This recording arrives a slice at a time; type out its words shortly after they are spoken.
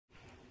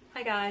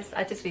Hi guys,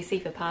 I just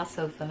received a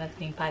parcel from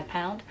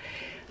Everything5pounds.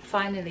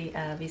 Finally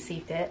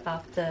received it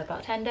after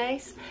about 10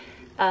 days.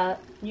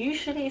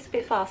 Usually it's a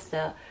bit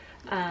faster,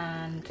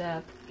 and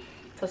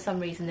for some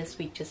reason this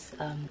week this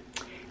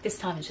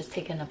time it's just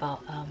taken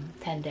about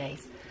 10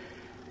 days.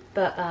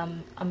 But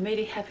I'm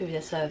really happy with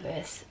the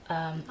service.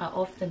 I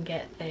often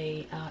get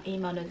a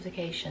email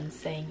notification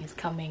saying it's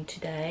coming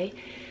today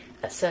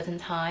at a certain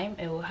time.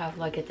 It will have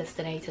like a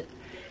designated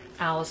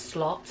hour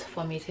slot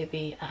for me to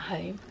be at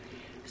home.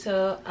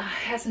 So it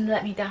hasn't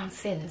let me down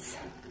since.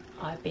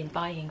 I've been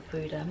buying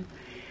through them.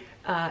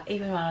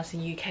 Even when I was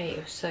in UK,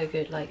 it was so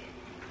good. Like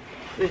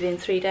within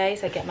 3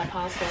 days I get my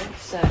parcel.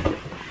 So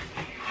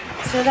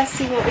let's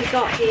see what we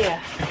got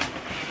here.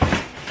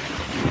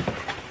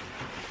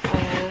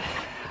 I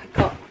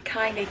got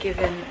kindly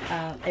given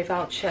a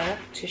voucher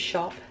to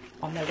shop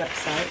on their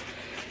website.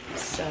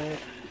 So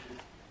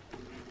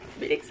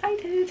really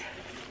excited.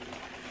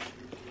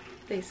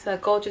 These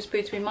gorgeous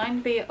boots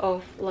remind me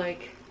of,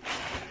 like,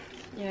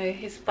 you know,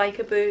 his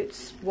biker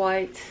boots,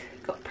 white,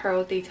 got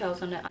pearl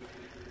details on it.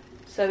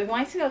 So it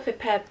reminds me of a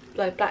pair of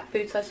like black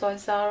boots I saw in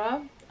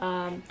Zara.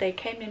 They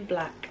came in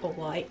black or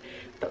white,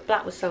 but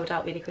black was sold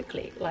out really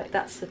quickly. Like,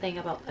 that's the thing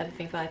about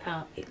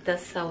Everything5pounds, it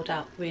does sold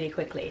out really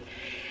quickly.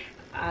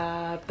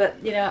 But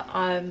you know,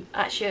 I'm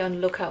actually on the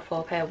lookout for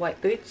a pair of white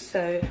boots,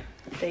 so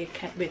they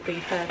would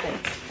be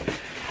perfect.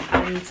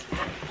 And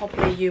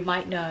probably you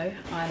might know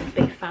I'm a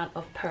big fan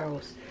of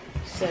pearls,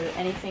 so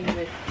anything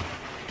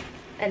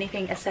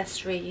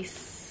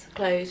accessories,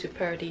 clothes with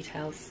pearl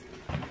details,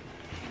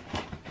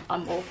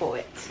 I'm all for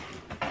it.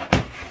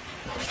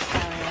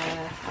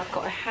 I've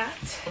got a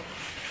hat.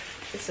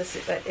 It's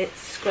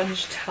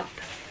scrunched up.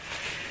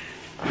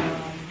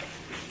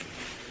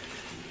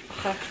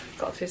 I've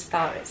got to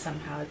style it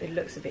somehow. It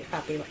looks a bit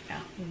fabby right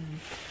now.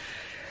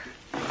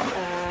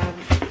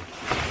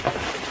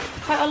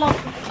 Quite a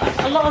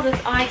lot of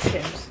the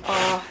items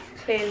are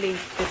clearly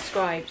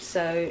described,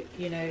 so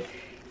you know,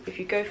 if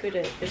you go through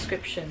the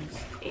descriptions,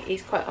 it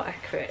is quite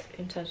accurate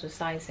in terms of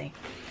sizing.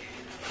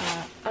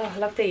 Oh, I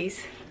love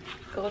these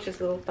gorgeous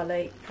little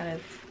ballet kind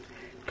of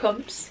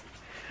pumps.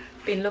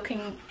 Been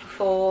looking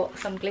for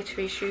some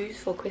glittery shoes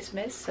for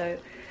Christmas, so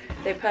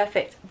they're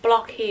perfect.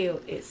 Block heel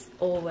is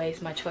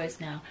always my choice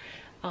now.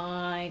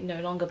 I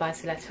no longer buy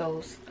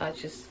stilettos. I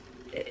just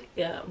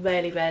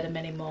rarely wear them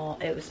anymore.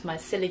 It was my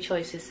silly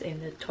choices in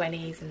the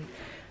 20s and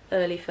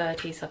early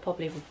 30s. I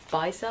probably would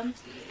buy some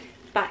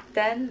back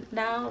then.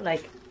 Now,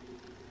 like,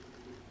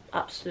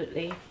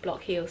 absolutely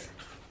block heels.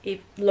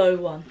 Low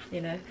one,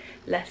 you know,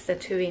 less than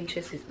 2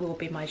 inches will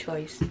be my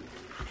choice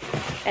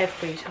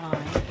every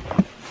time.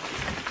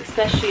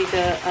 Especially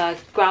the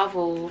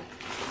gravel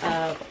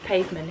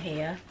pavement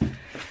here.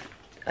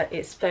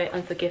 It's very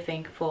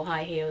unforgiving for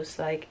high heels.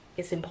 Like,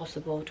 it's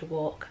impossible to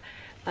walk.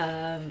 You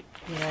know,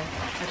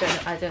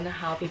 I don't know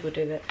how people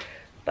do it,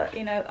 but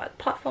you know,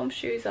 platform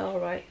shoes are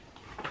alright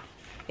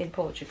in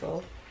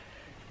Portugal.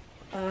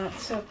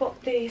 So I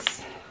bought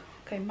this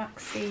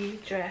maxi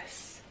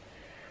dress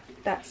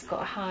that's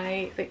got a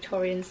high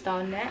Victorian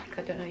style neck.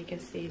 I don't know if you can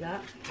see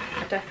that.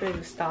 I definitely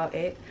will style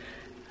it.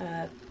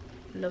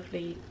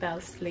 Lovely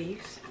bell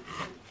sleeves.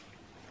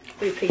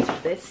 Really pleased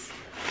with this.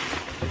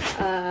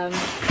 A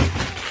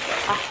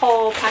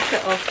whole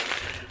packet of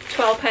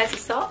 12 pairs of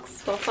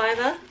socks for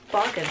 £5.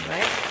 Bargain,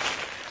 right?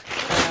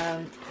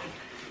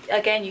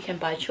 Again, you can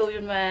buy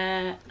children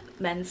wear,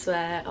 men's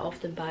wear. I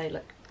often buy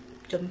like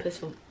jumpers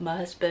for my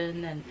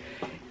husband, and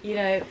you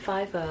know,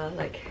 £5,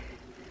 like,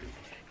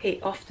 he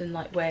often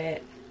like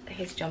wear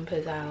his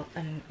jumpers out,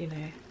 and you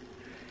know,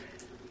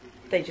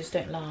 they just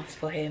don't last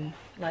for him.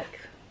 Like,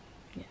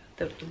 yeah,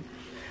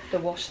 the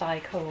wash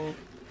cycle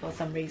for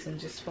some reason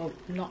just for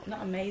not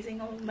amazing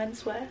on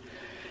menswear.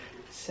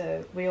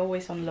 So we're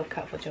always on the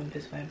lookout for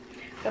jumpers for him.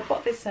 I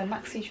bought this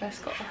maxi dress,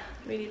 got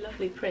really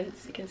lovely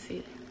prints. You can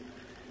see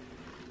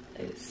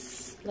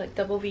it's like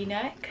double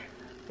V-neck.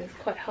 It's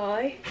quite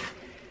high.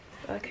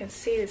 I can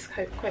see this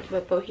quite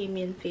a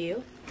bohemian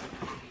feel.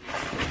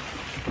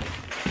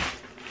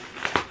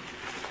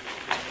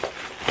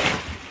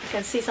 You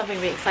can see something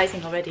really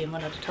exciting already in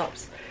one of the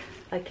tops.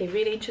 Like a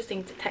really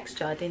interesting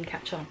texture I didn't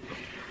catch on.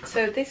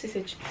 So this is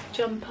a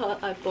jumper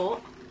I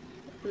bought.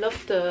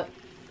 Love the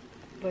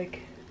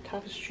like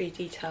tapestry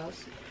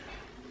details.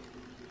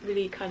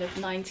 Really kind of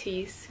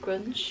 90s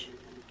grunge.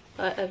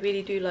 I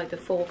really do like the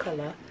fall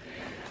colour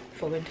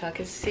for winter. I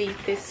can see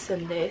this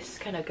and this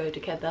kind of go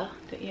together,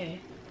 don't you?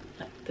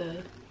 Like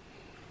the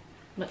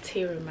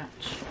material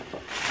match.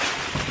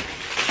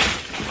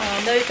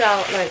 No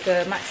doubt, like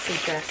the maxi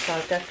dress,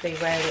 I'll definitely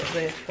wear it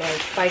with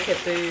like biker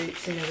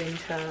boots in the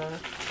winter,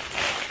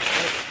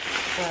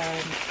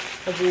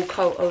 like a wool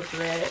coat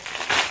over it,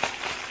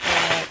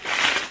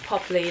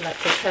 probably like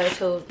the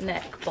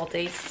turtleneck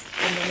bodies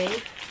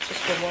underneath,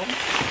 just for warmth.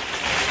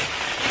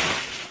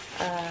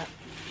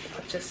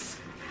 Just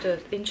the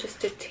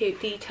interested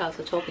details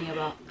we're talking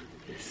about.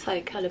 It's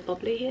like kind of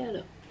bubbly here,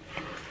 look.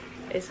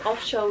 It's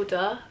off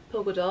shoulder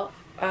polka dot,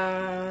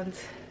 and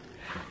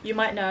you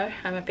might know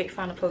I'm a big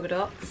fan of polka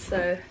dots,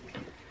 so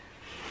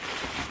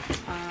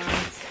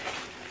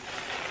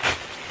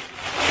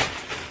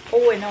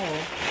all in all,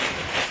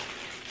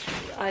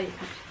 I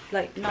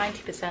like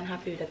 90%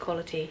 happy with the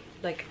quality.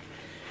 Like,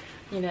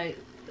 you know,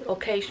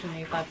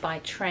 occasionally if I buy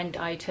trend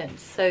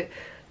items, so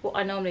what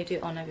I normally do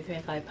on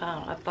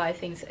Everything5pounds, I buy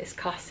things that is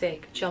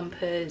classic,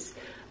 jumpers,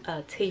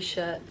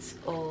 t-shirts,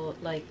 or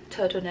like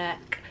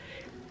turtleneck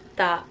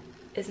that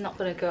is not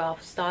going to go out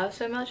of style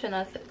so much, and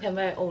I can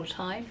wear it all the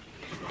time.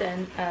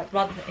 Then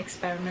rather than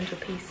experimental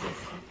pieces,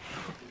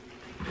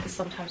 because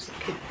sometimes it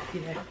could,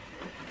 you know,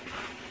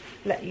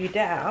 let you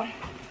down.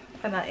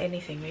 And not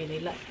anything really.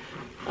 Like,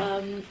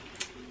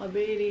 I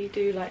really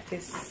do like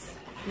this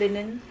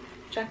linen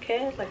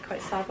jacket, like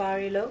quite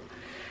safari look.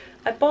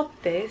 I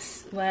bought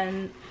this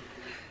when,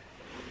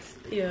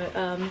 you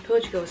know,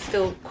 Portugal was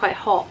still quite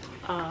hot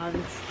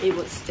and it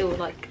was still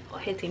like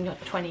hitting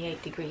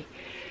 28 degrees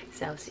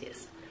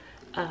Celsius.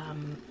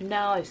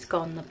 Now it's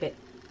gone a bit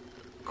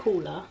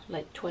cooler,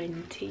 like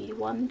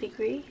 21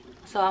 degrees.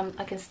 So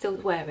I can still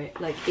wear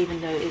it, like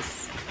even though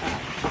it's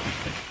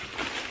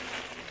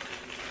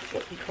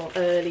what we call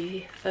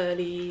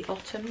early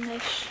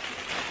autumn-ish.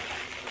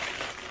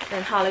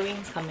 And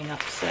Halloween's coming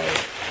up, so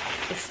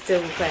it's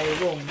still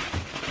very warm.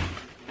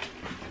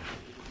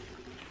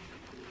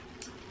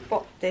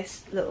 Bought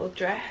this little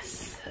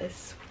dress.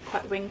 It's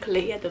quite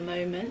wrinkly at the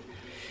moment.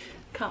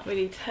 Can't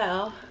really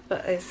tell,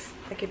 but it's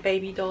like a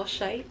baby doll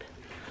shape.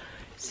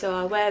 So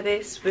I wear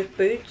this with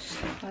boots.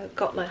 I've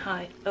got like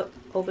high up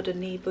over the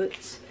knee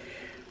boots,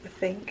 I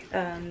think,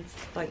 and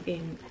like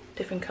in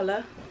different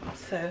colour.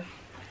 So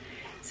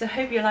I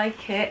hope you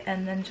like it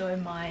and enjoy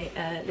my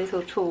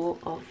little tour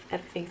of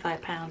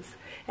Everything5pounds.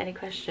 Any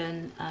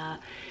question,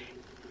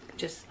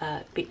 just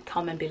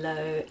comment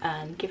below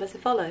and give us a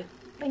follow.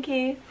 Thank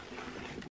you.